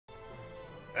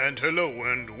And hello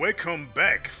and welcome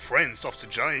back, friends of the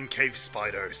giant cave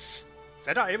spiders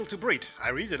that are able to breed. I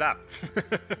read it up.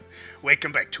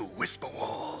 Welcome back to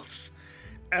Whisperwalls.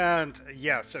 And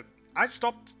yeah, so I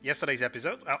stopped yesterday's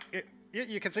episode.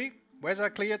 You can see, weather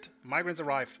cleared, migrants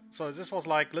arrived. So this was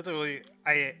like literally,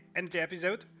 I ended the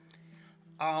episode.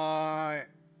 I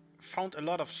found a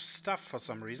lot of stuff for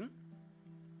some reason.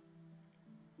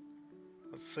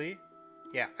 Let's see.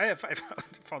 Yeah, I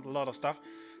found a lot of stuff.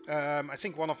 I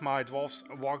think one of my dwarfs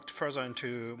walked further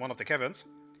into one of the caverns.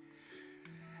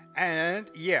 And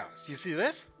yeah, you see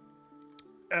this?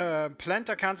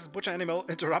 Planter Kansas butcher animal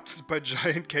interrupted by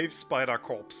giant cave spider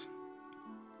corpse.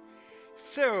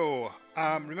 So,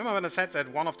 remember when I said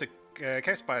that one of the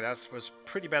cave spiders was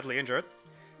pretty badly injured?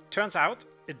 Turns out,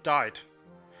 it died.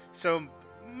 So,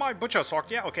 my butcher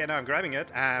thought, yeah, okay, now I'm grabbing it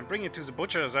and bringing it to the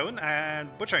butcher zone and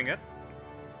butchering it.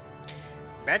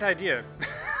 Bad idea.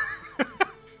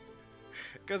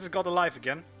 Because it got alive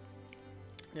again.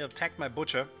 It attacked my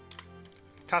butcher.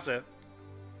 Tasse.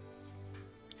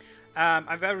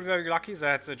 I'm very, very lucky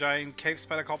that the giant cave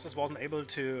spider corpses wasn't able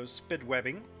to spit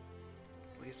webbing.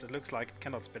 At least it looks like it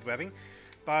cannot spit webbing.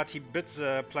 But he bit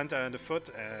the planter in the foot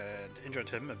and injured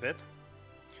him a bit.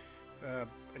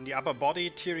 In the upper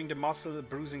body, tearing the muscle,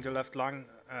 bruising the left lung,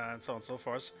 and so on and so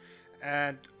forth.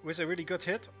 And with a really good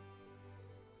hit.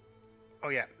 Oh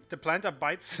yeah, the planter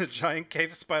bites the giant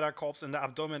cave spider corpse in the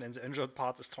abdomen and the injured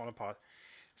part is torn apart.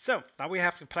 So, now we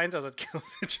have the planter that killed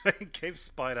the giant cave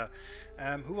spider.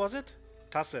 Who was it?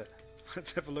 Tasse.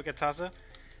 Let's have a look at Tasse.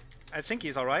 I think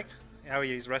he's alright. Oh,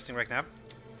 he's resting right now.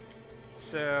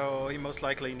 So, he most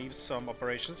likely needs some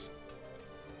operations.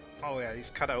 Oh yeah, he's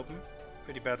cut open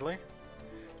pretty badly.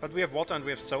 But we have water and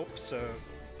we have soap, so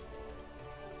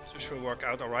this should work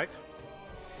out alright.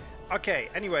 Okay,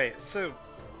 anyway, so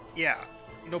yeah,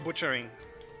 no butchering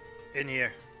in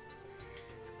here.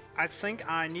 I think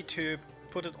I need to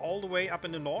put it all the way up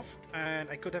in the north, and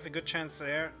I could have a good chance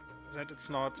there that it's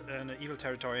not an evil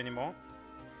territory anymore.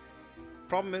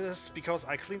 Problem is, because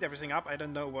I cleaned everything up, I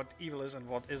don't know what evil is and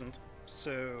what isn't.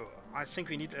 So I think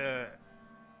we need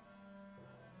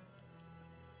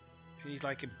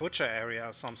like a butcher area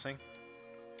or something,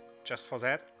 just for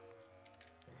that.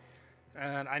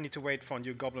 And I need to wait for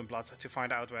new goblin blood to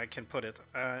find out where I can put it.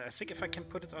 I think if I can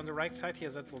put it on the right side here,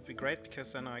 that would be great,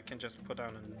 because then I can just put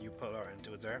down a new pillar and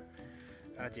do it there.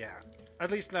 Yeah, at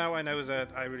least now I know that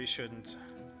I really shouldn't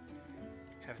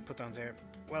have it put down there.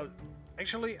 Well,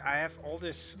 actually I have all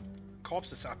these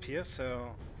corpses up here,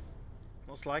 so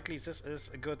most likely this is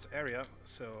a good area.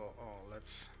 So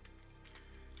let's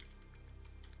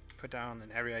put down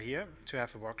an area here to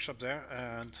have a workshop there,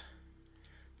 and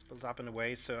build up in a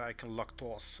way so I can lock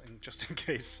doors, and just in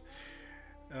case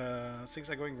things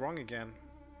are going wrong again.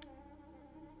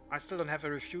 I still don't have a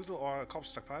refusal or a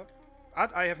corpse stockpile,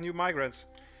 but I have new migrants.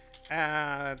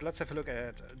 And let's have a look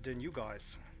at the new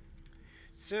guys.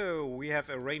 So we have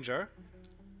a ranger.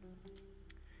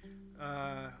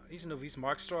 He's a novice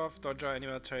Marksdorf, dodger,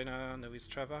 animal trainer, novice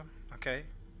trapper. Okay.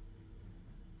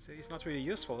 So he's not really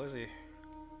useful, is he?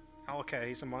 Okay,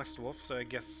 he's a Marksdorf, so I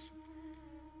guess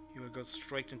he will go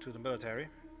straight into the military.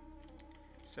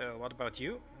 So what about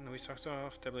you? Novice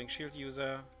Marksdorf, dabbling shield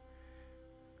user,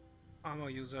 armor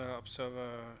user, observer,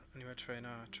 animal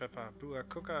trainer, trapper, brewer,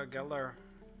 cooker, gelder.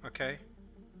 Okay.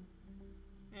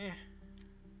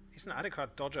 He's an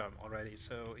adequate dodger already,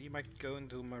 so he might go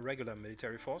into my regular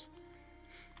military force.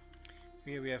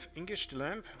 Here we have Ingish the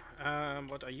Lamp.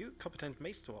 What are you? Competent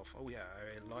Mace Dwarf. Oh yeah,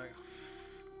 I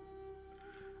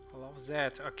love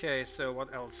that. Okay, so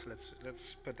what else?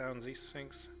 Let's put down these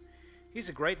things. He's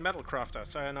a great metal crafter,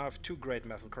 so I now have two great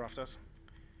metal crafters.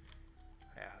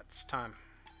 Yeah, it's time.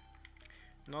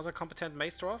 Another competent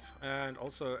Mace Dwarf, and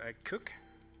also a cook.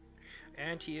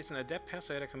 And he is an adept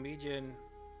persuader, comedian,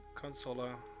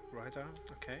 consoler, writer.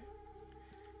 Okay.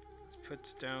 Let's put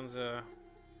down the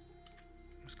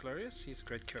Musclarius. He's a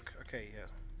great cook. Okay, yeah,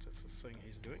 that's the thing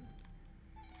he's doing.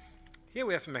 Here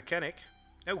we have a mechanic.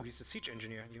 Oh, he's a siege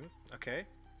engineer. Okay.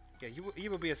 Yeah, he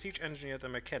will be a siege engineer and a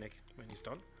mechanic when he's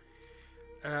done.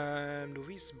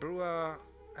 Novice brewer,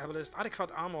 herbalist, adequate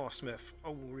armor smith.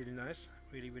 Oh, really nice.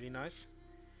 Really, really nice.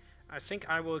 I think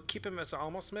I will keep him as an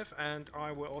armor smith, and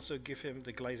I will also give him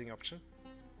the glazing option,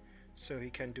 so he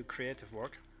can do creative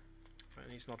work when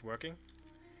he's not working.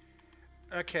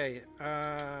 Okay,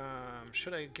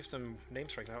 should I give them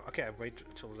names right now? Okay, I wait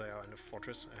until they are in the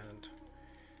fortress, and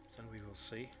then we will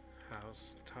see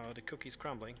how the cookie's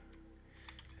crumbling,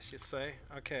 as you say.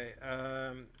 Okay,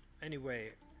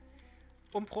 anyway,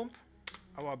 Umprump,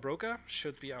 our broker,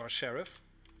 should be our sheriff.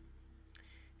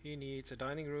 He needs a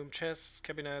dining room, chests,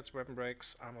 cabinets, weapon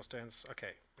breaks, armor stands.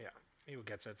 Okay, yeah, he will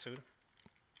get that soon.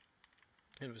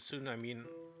 And with soon I mean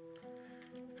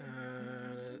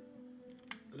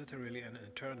literally an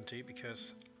eternity,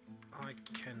 because I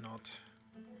cannot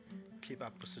keep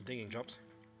up with the digging jobs.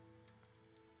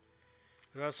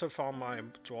 Well, so far my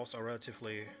dwarves are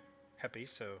relatively happy,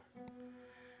 so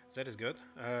that is good.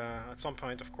 At some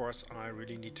point, of course, I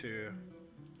really need to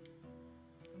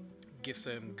give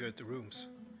them good rooms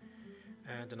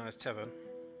and a nice tavern.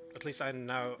 At least I'm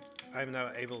now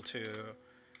able to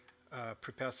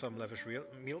prepare some lavish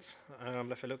meals.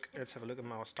 Let's have a look at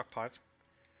our stockpiles.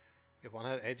 We have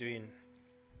 180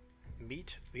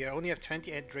 meat. We only have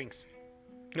 28 drinks.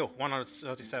 No,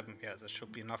 137. Yeah, that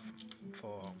should be enough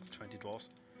for 20 dwarves.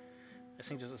 I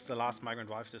think this is the last migrant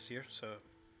wife this year, so...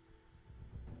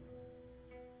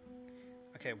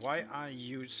 Okay, why are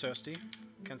you thirsty?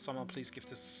 Can someone please give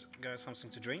this guy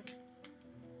something to drink?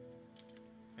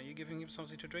 Are you giving him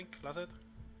something to drink, Lazet?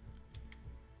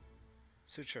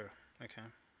 Suture. Okay.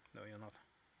 No, you're not.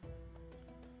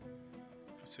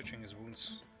 Suturing his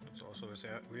wounds. That's also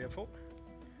really helpful.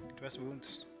 Dress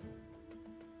wounds.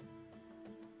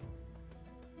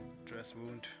 Dress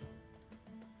wound.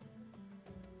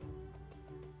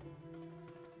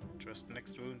 Dress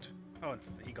next wound. Oh,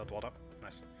 he got water.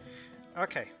 Nice.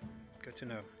 Okay, good to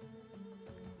know.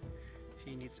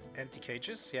 He needs empty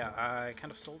cages. Yeah, I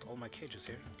kind of sold all my cages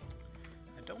here.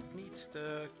 I don't need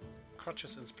the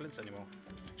crutches and splints anymore,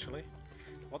 actually.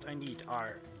 What I need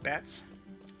are beds.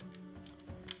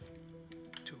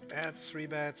 2 beds, 3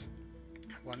 beds.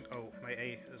 1. Oh, my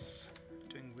A is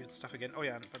doing weird stuff again. Oh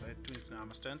yeah, but I do need an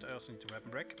armor stand. I also need a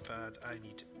weapon rack, but I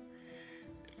need...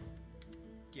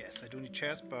 Yes, I do need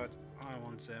chairs, but I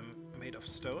want them made of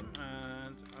stone,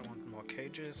 and I want more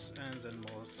cages, and then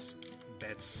more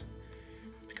beds,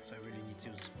 because I really need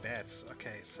those beds.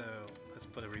 Okay, so let's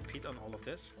put a repeat on all of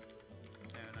this.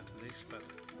 Not at least, but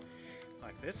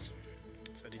like this.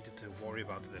 So I don't need to worry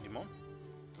about it anymore.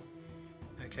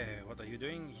 Okay, what are you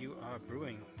doing? You are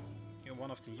brewing. You're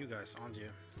one of the new guys, aren't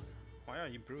you? Why are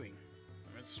you brewing?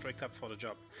 I'm straight up for the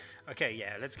job. Okay,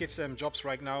 yeah, let's give them jobs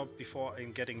right now before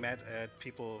I'm getting mad at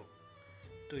people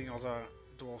doing other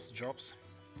dwarves' jobs.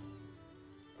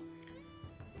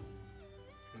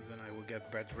 And then I will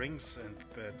get bad rings and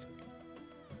bad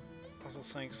other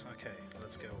things. Okay,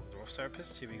 let's go. Dwarf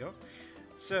therapist, here we go.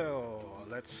 So,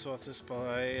 let's sort this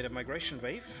by the migration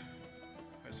wave.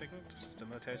 Wait a second, this is the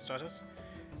military status.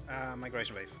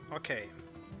 Migration wave. Okay.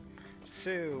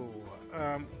 So,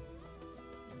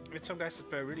 with some guys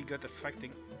that were really good at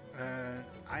fighting,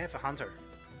 I have a hunter.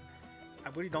 I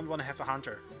really don't want to have a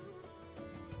hunter.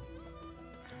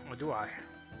 Or do I?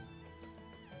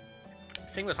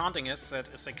 The thing with hunting is that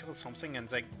if they kill something and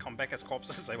they come back as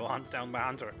corpses, they will hunt down my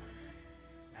hunter.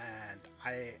 And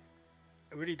I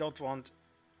really don't want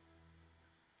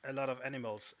a lot of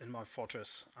animals in my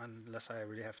fortress unless I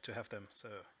really have to have them. So,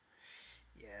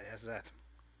 yeah, there's that.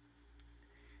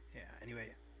 Yeah,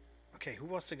 anyway. Okay, who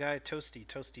was the guy? Toasty.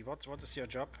 Toasty, what is your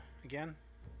job again?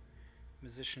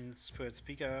 Musician, spirit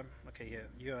speaker. Okay, yeah,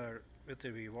 you are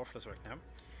relatively worthless right now.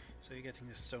 So you're getting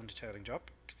this stone detailing job.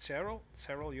 Cyril,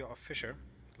 you are Fisher,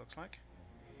 it looks like.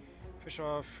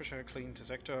 Fisher, clean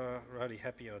detector, really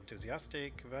happy or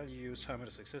enthusiastic. Values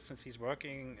hermit's existence. He's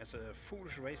working as a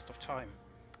foolish waste of time.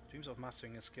 Dreams of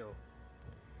mastering a skill.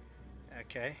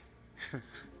 Okay.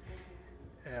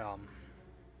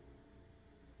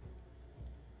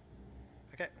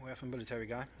 Okay, we have a military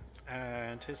guy,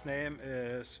 and his name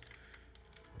is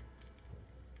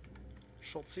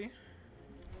Schultzy.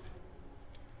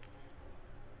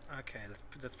 Okay,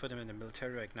 let's put him in the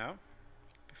military right now,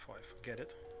 before I forget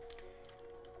it.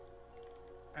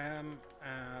 And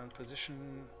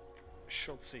position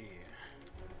Schultzy.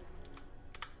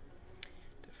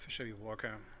 The fishery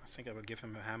worker. I think I will give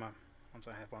him a hammer once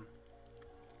I have one.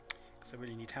 Because I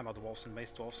really need hammer dwarfs and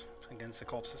mace dwarfs against the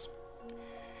corpses.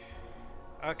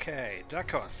 Okay,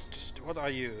 Dakost, what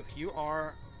are you? You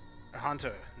are a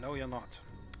hunter. No, you're not.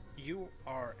 You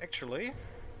are actually...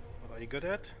 What are you good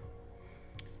at?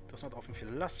 Does not often feel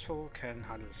lustful, can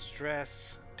handle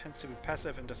stress, tends to be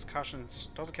passive in discussions,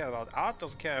 doesn't care about art,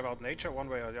 doesn't care about nature one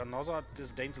way or another,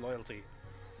 disdains loyalty.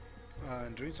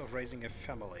 And dreams of raising a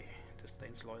family.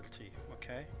 Disdains loyalty,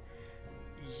 okay.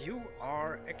 You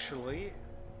are actually...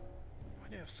 Why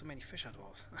do you have so many fish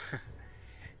dwarves?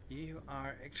 You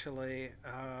are actually,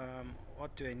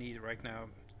 what do I need right now?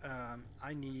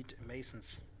 I need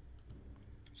masons.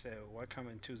 So welcome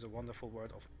into the wonderful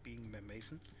world of being a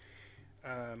mason.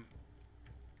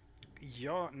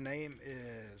 Your name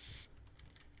is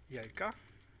Jelka.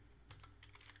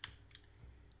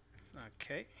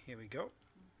 Okay, here we go.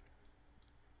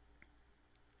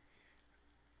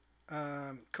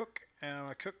 Cook.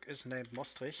 Our cook is named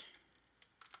Mostrich.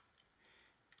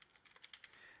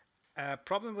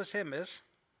 Problem with him is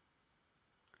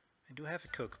I do have a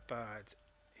cook, but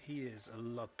he is a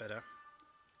lot better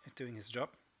at doing his job.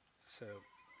 So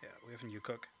yeah, we have a new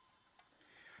cook.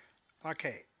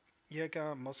 Okay,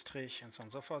 Jäger, Mostrich, and so on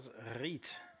and so forth. Reed.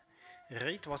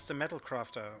 Reed was the metal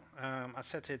crafter. I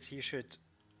said that he should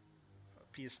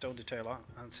be a stone detailer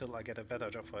until I get a better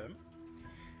job for him.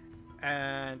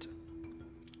 And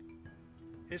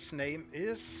his name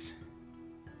is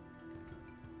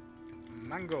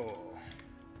Mango.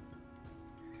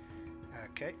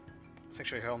 Okay, it's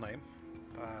actually her name,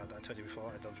 but I told you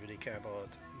before I don't really care about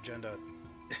gender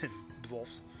in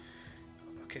dwarfs.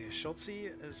 Okay,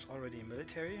 Schultzy is already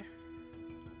military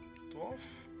dwarf.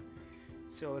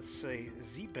 So let's say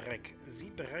Ziebrek.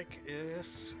 Ziebrek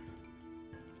is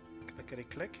clickety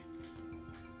click.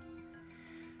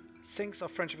 Thinks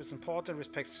of friendship is important,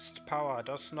 respects power,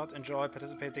 does not enjoy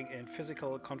participating in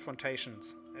physical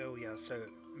confrontations. Oh yeah, so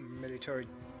military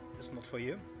is not for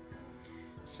you.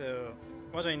 So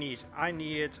what do I need? I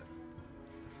need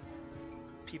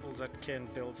people that can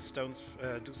build stones,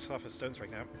 do stuff with stones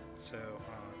right now. So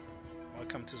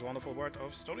welcome to the wonderful world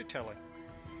of storytelling.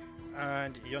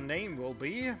 And your name will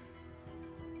be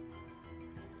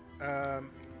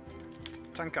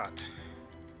Tankard.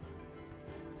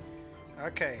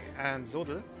 Okay, and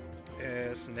Zodel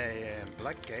is named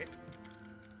Blackgate,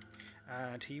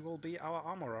 and he will be our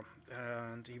armorer,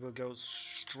 and he will go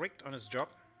strict on his job,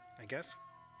 I guess.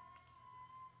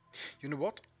 You know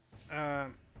what?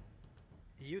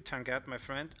 You, Tankard, my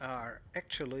friend, are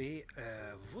actually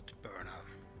a wood burner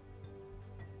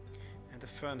and a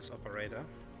furnace operator.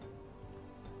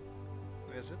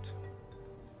 Where is it?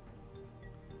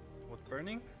 Wood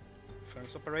burning,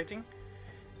 furnace operating.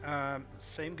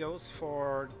 Same goes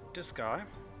for this guy.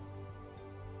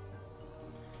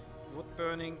 Wood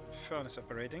burning, furnace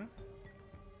operating.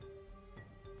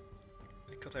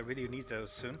 Because I really need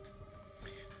those soon.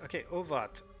 Okay,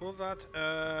 Ovat. Ovat,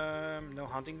 no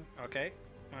hunting. Okay,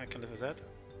 I can live with that.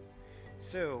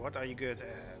 So, what are you good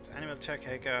at? Animal tech,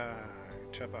 hacker,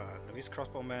 trapper, novice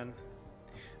crossbowman.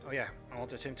 Oh yeah, I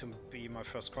wanted him to be my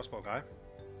first crossbow guy.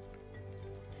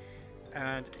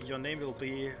 And your name will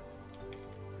be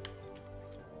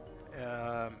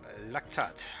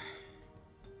Lactat.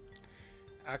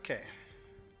 Okay,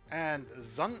 and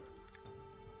Zun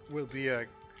will be a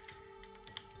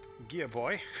gear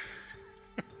boy.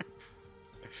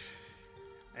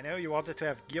 I know you wanted to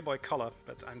have gear boy color,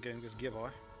 but I'm going with gear boy.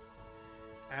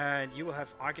 And you will have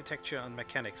architecture and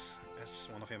mechanics as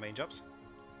one of your main jobs.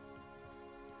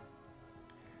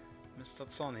 Mr.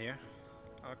 Zun here.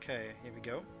 Okay, here we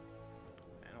go.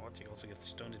 And what, you also get the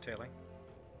stone detailing.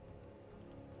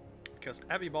 Because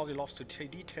everybody loves to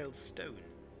detail stone,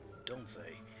 don't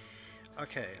they?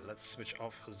 Okay, let's switch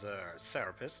off the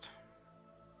therapist.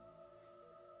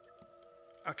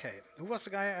 Okay, who was the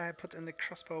guy I put in the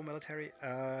crossbow military?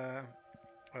 I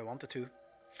wanted to.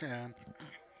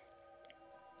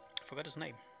 Forgot his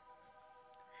name.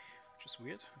 Which is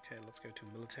weird. Okay, let's go to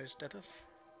military status.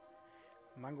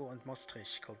 Mango and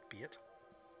Mostrich called Beard.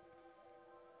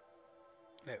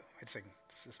 No, wait a second.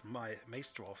 This is my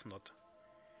mace dwarf, not...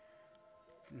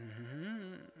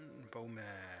 Bowman.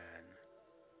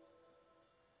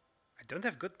 I don't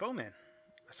have good bowmen.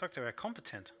 I thought they were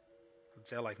competent. But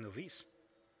they're like novice.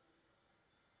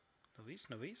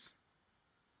 Novice?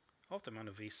 All of them are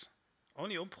novice.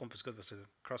 Only Umprump is good with the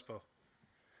crossbow.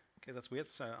 Okay, that's weird.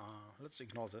 So let's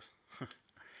ignore this.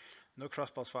 No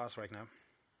crossbows for us right now.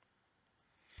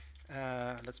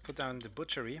 Let's put down the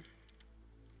butchery.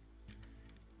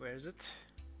 Where is it?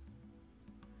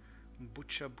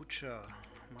 Butcher.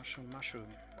 Mushroom.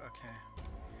 Okay.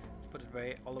 Put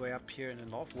it all the way up here in the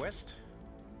northwest.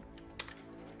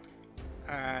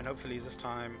 And hopefully this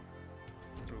time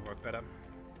it will work better.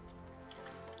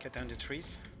 Cut down the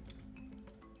trees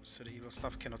so the evil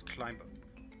stuff cannot climb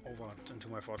over into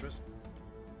my fortress.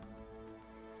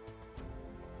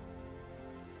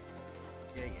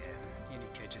 Yeah, you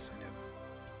need cages, I know.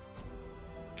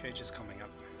 Cages coming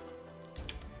up.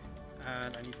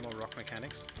 And I need more rock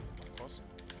mechanics, of course.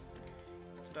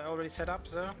 Did I already set up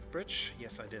the bridge?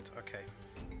 Yes, I did. Okay.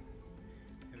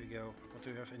 Here we go. What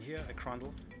do we have in here? A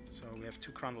crundle. So we have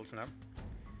 2 crundles now.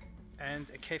 And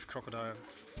a cave crocodile.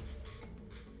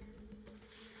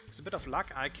 With a bit of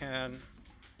luck, I can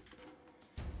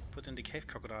put in the cave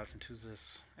crocodiles into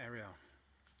this area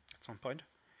at some point.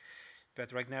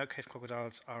 But right now, cave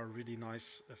crocodiles are really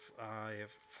nice if I,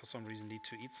 for some reason, need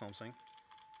to eat something.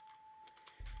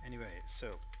 Anyway,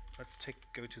 so let's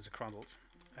go to the crundles,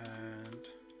 and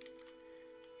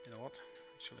you know what?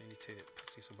 Actually, I need to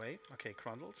put these away. Okay,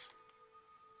 crundles.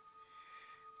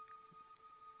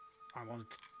 I want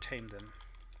to tame them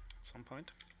at some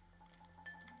point.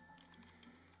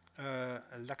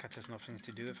 Lakat has nothing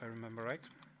to do, if I remember right.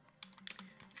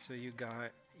 So you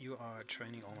are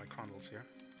training all my crundles here.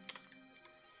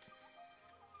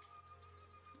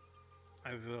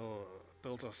 I will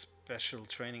build a special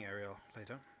training area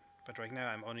later, but right now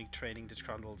I'm only training the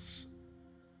crundles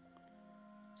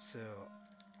so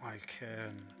I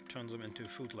can turn them into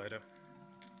food later.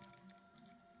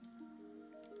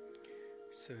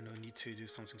 So no need to do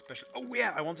something special. Oh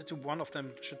yeah, I wanted to, one of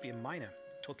them should be a miner.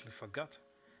 Totally forgot.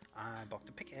 I bought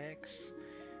the pickaxe.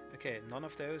 Okay, none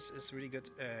of those is really good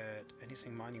at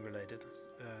anything mining related.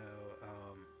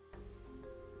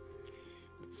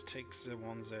 Let's take the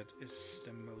one that is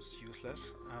the most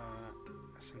useless.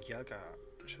 I think Yelka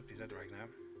should be that right now.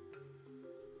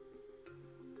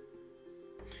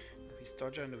 Novice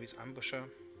Dodger, Novice Ambusher,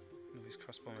 Novice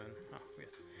Crossbowman. Oh,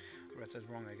 weird. I read that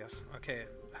wrong, I guess. Okay,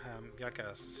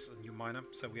 Yelka is a new miner,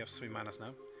 so we have 3 miners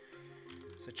now.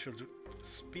 That should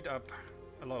speed up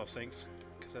a lot of things,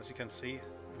 because as you can see,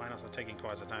 miners are taking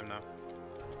quite the time now.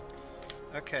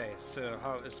 Okay, so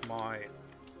how is my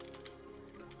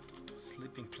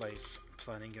sleeping place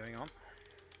planning going on?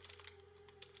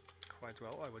 Quite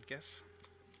well, I would guess.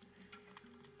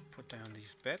 Put down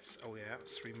these beds. Oh yeah,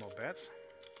 3 more beds.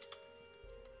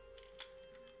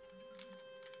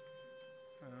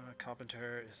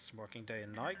 Carpenter is working day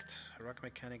and night. Rock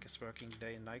mechanic is working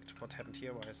day and night. What happened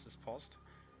here? Why is this paused?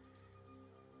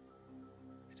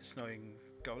 It is snowing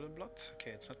golden blood.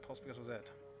 Okay, it's not paused because of that.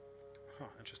 Huh,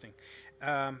 interesting.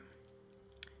 Yeah,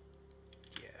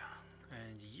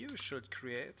 and you should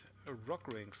create rock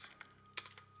rings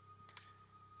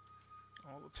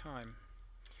all the time.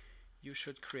 You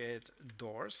should create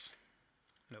doors.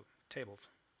 No,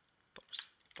 tables.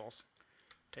 Doors.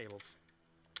 Tables.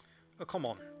 Oh, come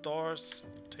on. Doors,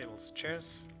 tables,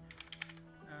 chairs.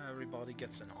 Everybody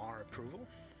gets an R approval.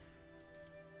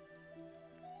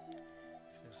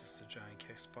 This is the giant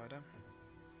cave spider.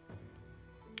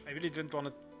 I really didn't want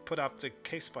to put up the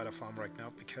cave spider farm right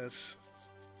now because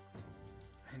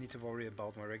I need to worry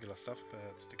about my regular stuff,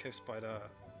 but the cave spider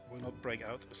will not break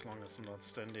out as long as I'm not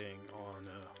standing on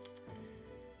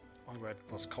where it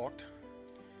was caught.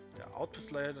 The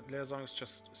outpost liaison is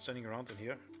just standing around in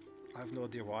here. I have no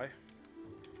idea why.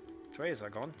 Trays are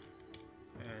gone,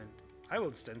 and I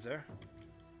will stand there.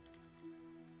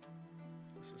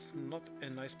 This is not a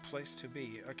nice place to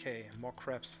be. Okay, more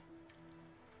crabs.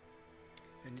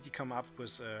 I need to come up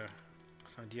with an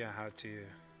idea how to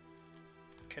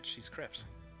catch these crabs.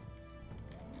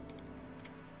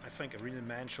 I think a real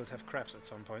man should have crabs at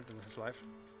some point in his life.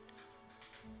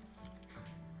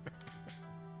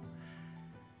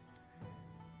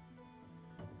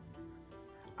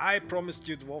 I promised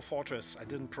you Dwarf Fortress. I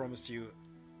didn't promise you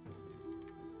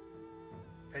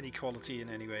any quality in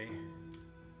any way.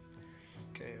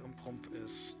 Okay, Umprump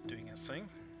is doing his thing.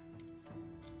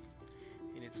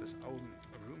 He needs his own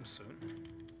room soon.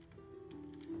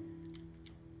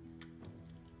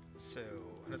 So,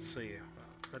 let's see.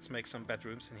 Let's make some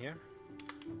bedrooms in here.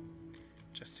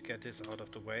 Just to get this out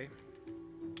of the way.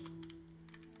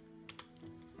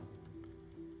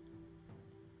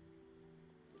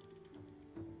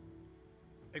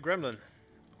 A gremlin.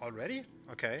 Already?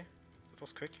 Okay. That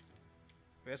was quick.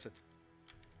 Where is it?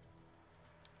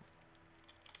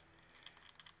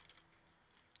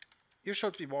 You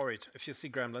should be worried if you see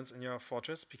gremlins in your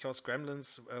fortress, because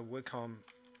gremlins will come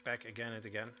back again and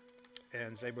again,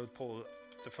 and they will pull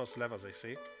the first lever they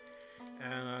see.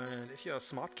 And if you're a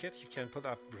smart kid, you can put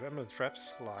up gremlin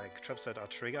traps, like traps that are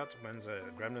triggered when the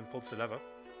gremlin pulls the lever.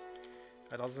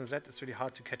 But other than that, it's really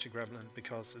hard to catch a gremlin,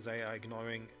 because they are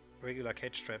ignoring regular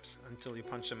cage traps until you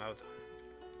punch them out.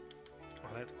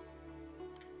 Alright.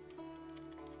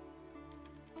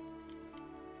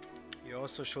 You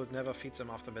also should never feed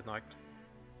them after midnight.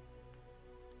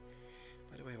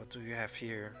 By the way, what do you have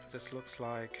here? This looks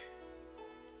like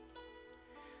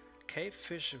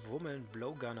cavefish woman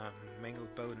blowgunner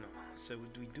mangled bone. So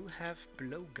we do have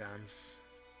blowguns.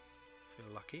 If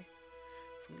you're lucky.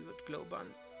 Fungi with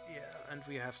glowbun. Yeah, and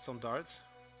we have some darts.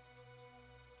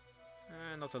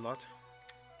 Not a lot.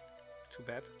 Too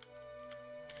bad.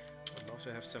 I'd love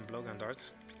to have some blowgun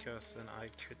darts, because then I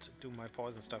could do my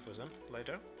poison stuff with them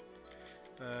later.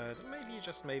 But maybe,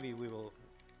 just maybe, we will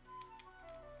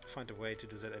find a way to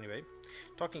do that anyway.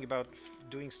 Talking about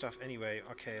doing stuff anyway,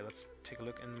 okay, let's take a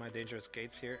look in my dangerous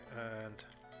gates here, and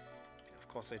of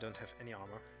course they don't have any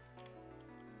armor.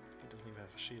 He doesn't even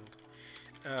have a shield.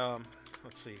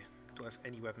 Let's see. Do I have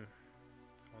any weapon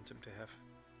I want him to have?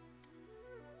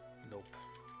 Nope.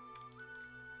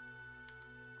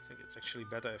 I think it's actually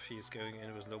better if he is going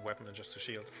in with no weapon and just a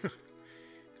shield. Because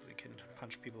he can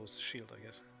punch people with a shield, I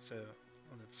guess. So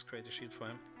let's create a shield for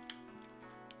him.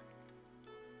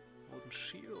 Wooden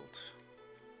shield.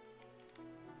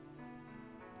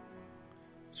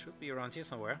 It should be around here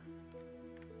somewhere.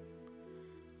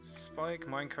 Spike,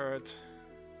 minecart,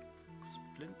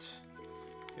 splint.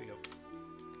 Here we go.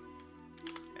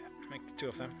 Yeah, make 2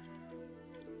 of them.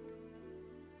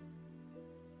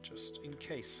 Just in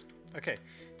case. Okay,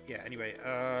 yeah, anyway,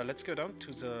 let's go down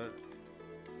to the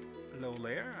low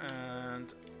layer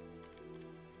and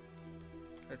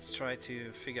let's try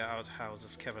to figure out how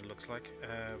this cavern looks like,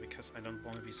 because I don't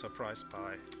want to be surprised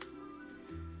by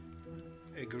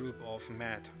a group of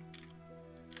mad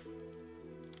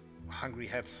hungry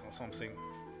heads or something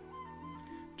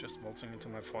just waltzing into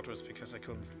my fortress because I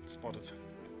couldn't spot it.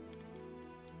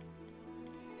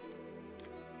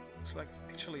 Looks like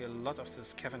actually a lot of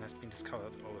this cavern has been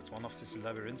discovered. Oh, it's one of these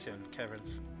labyrinthian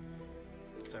caverns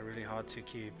that are really hard to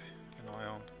keep an eye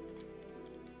on.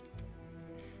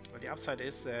 But the upside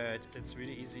is that it's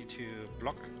really easy to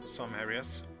block some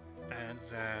areas and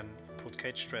then put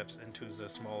cage traps into the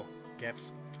small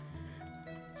gaps.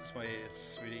 This way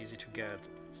it's really easy to get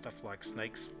stuff like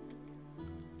snakes.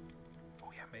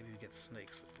 Oh yeah, maybe we get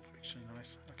snakes. That would be actually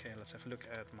nice. Okay, let's have a look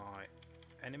at my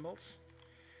animals.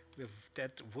 We have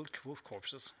dead wolf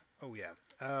corpses. Oh yeah.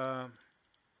 Where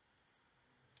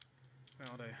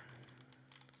are they?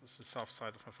 This is the south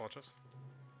side of my fortress.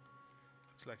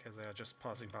 It's like they are just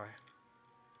passing by.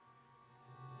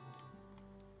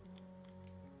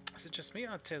 Is it just me,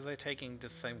 or are they taking the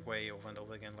same way over and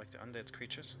over again, like the undead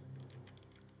creatures?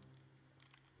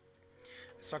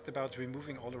 I talked about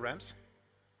removing all the ramps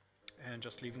and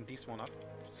just leaving this one up.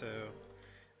 So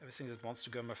everything that wants to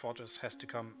go in my fortress has to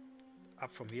come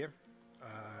up from here,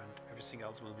 and everything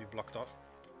else will be blocked off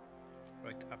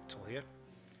right up till here.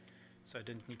 So I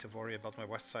didn't need to worry about my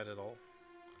west side at all.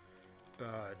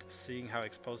 But seeing how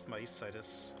exposed my east side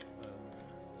is,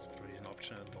 it's not really an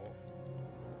option at all.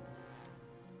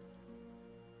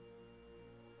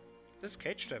 This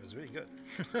cage trap is really good.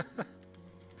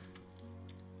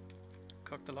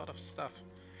 Cooked a lot of stuff.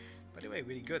 By the way,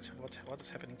 really good. What is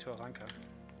happening to Aranka?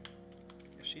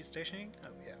 Is she stationing? Oh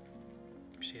yeah,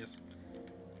 she is.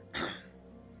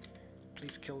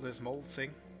 Please kill this mole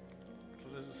thing. So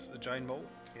this is a giant mole?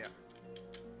 Yeah.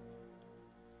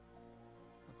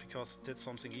 Not because it did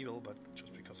something evil, but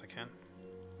just because I can.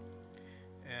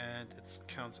 And it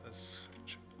counts as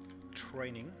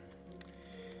training.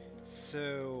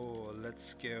 So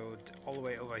let's go all the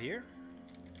way over here.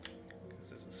 Because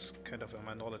this is kind of where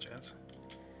my knowledge ends.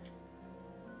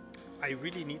 I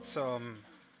really need some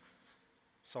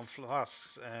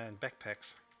flasks and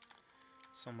backpacks.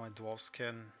 So my dwarves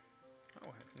can...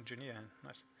 Oh, engineer,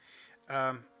 nice.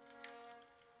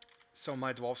 So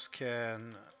my dwarves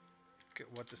can...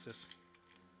 What is this?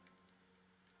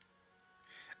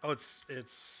 Oh, it's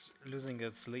losing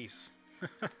its leaves.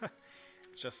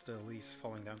 It's just the leaves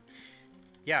falling down.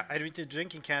 Yeah, I need a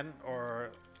drinking can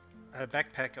or a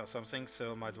backpack or something,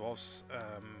 so my dwarves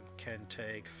can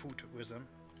take food with them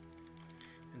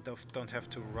and don't have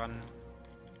to run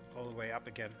all the way up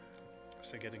again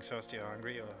if they're getting thirsty or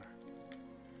hungry or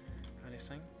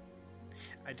anything.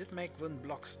 I did make wooden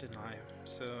blocks, didn't I?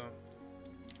 So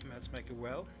let's make a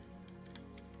well.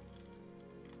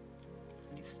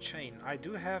 Needs chain. I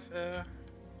do have a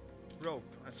rope.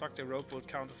 I thought the rope would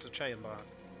count as a chain, but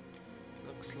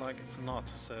looks like it's not.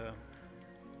 So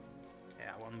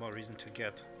yeah, one more reason to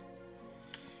get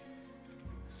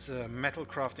the metal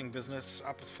crafting business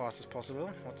up as fast as possible.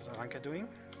 What is Aranka doing?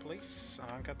 Please,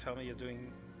 Aranka, tell me you're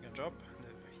doing your job. No,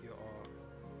 you are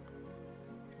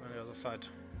on the other side.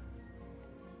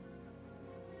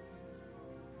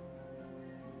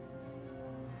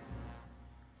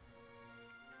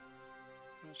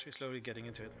 She's slowly getting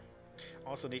into it.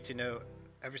 Also need to know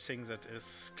everything that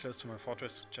is close to my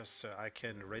fortress, just so I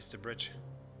can raise the bridge.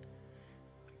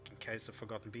 In case the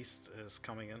Forgotten Beast is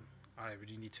coming in, I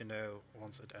really need to know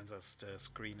once it enters the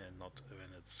screen and not when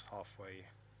it's halfway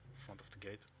in front of the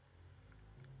gate.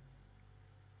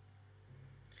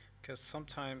 Because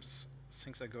sometimes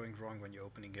things are going wrong when you're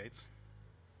opening gates.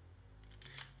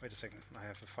 Wait a second, I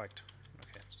have a fight.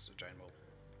 Okay, it's a giant mole.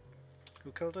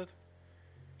 Who killed it?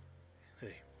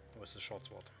 Hey, where's the short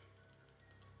sword?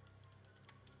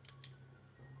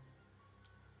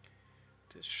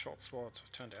 This short sword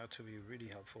turned out to be really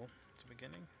helpful at the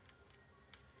beginning.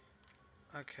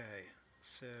 Okay,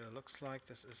 so looks like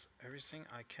this is everything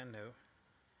I can know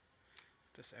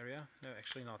This area? No,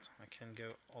 actually not. I can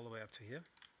go all the way up to here.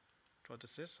 What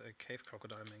is this? A cave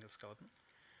crocodile mangle skeleton.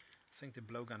 I think the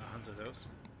blowgun are hunter those.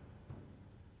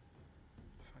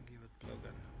 Fungi with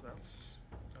blowgun. What else?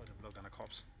 Oh, the blowgun are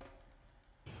corpse.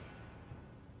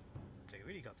 They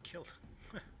really got killed.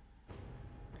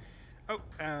 Oh,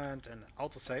 and an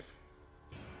autosave.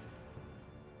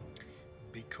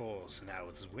 Because now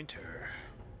it's winter.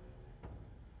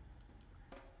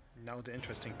 Now the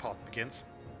interesting part begins.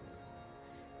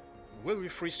 Will we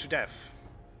freeze to death?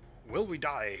 Will we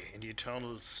die in the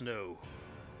eternal snow?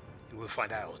 You will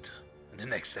find out in the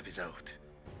next episode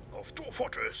of Dwarf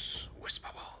Fortress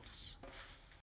Whisperwalls.